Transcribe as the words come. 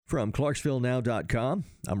From ClarksvilleNow.com,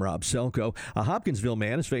 I'm Rob Selko. A Hopkinsville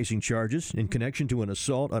man is facing charges in connection to an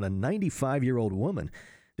assault on a 95-year-old woman.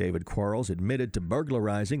 David Quarles admitted to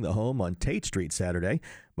burglarizing the home on Tate Street Saturday,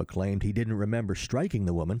 but claimed he didn't remember striking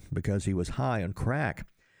the woman because he was high on crack.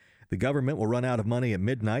 The government will run out of money at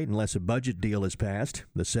midnight unless a budget deal is passed.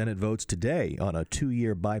 The Senate votes today on a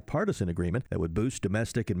 2-year bipartisan agreement that would boost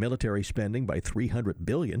domestic and military spending by $300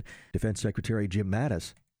 billion. Defense Secretary Jim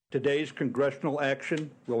Mattis. Today's congressional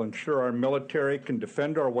action will ensure our military can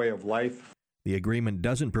defend our way of life. The agreement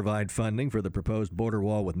doesn't provide funding for the proposed border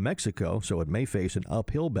wall with Mexico, so it may face an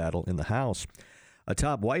uphill battle in the House. A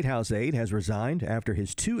top White House aide has resigned after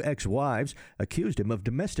his 2 ex-wives accused him of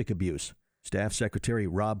domestic abuse. Staff Secretary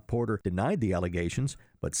Rob Porter denied the allegations,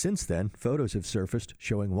 but since then, photos have surfaced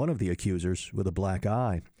showing one of the accusers with a black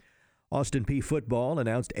eye. Austin Peay football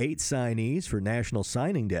announced 8 signees for National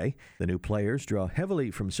Signing Day. The new players draw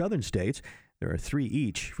heavily from southern states. There are 3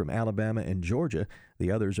 each from Alabama and Georgia.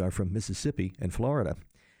 The others are from Mississippi and Florida.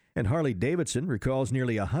 And Harley-Davidson recalls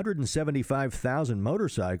nearly 175,000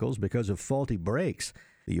 motorcycles because of faulty brakes.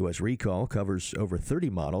 The U.S. recall covers over 30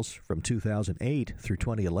 models from 2008 through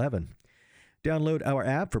 2011. Download our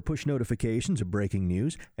app for push notifications of breaking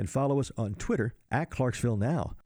news and follow us on Twitter @ClarksvilleNow.